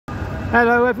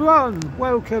Hello everyone,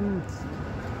 welcome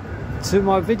to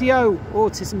my video,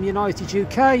 Autism United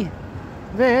UK.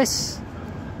 This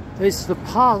is the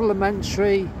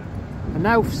Parliamentary and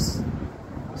Health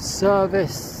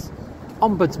Service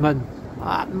Ombudsman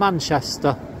at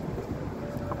Manchester.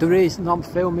 The reason I'm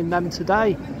filming them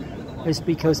today is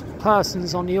because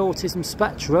persons on the autism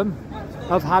spectrum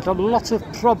have had a lot of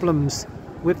problems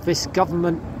with this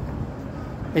government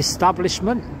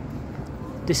establishment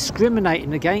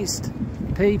discriminating against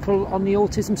people on the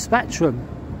autism spectrum,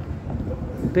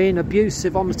 being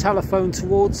abusive on the telephone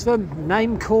towards them,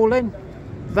 name calling,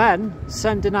 then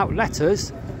sending out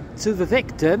letters to the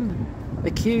victim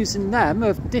accusing them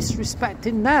of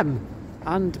disrespecting them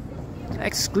and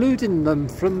excluding them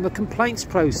from the complaints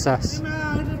process.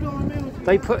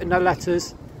 They put in their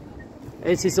letters,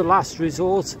 it is a last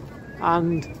resort,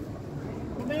 and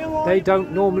they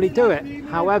don't normally do it.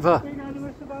 However,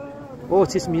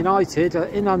 Autism United are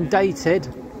inundated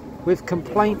with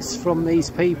complaints from these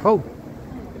people.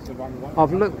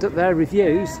 I've looked at their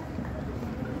reviews.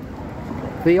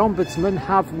 The Ombudsman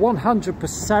have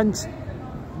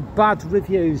 100% bad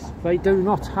reviews. They do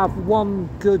not have one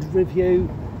good review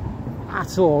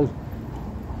at all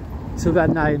to their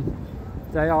name.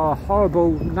 They are a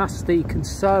horrible, nasty,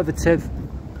 conservative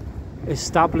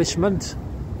establishment.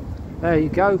 There you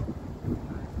go.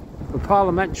 The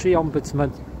Parliamentary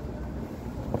Ombudsman.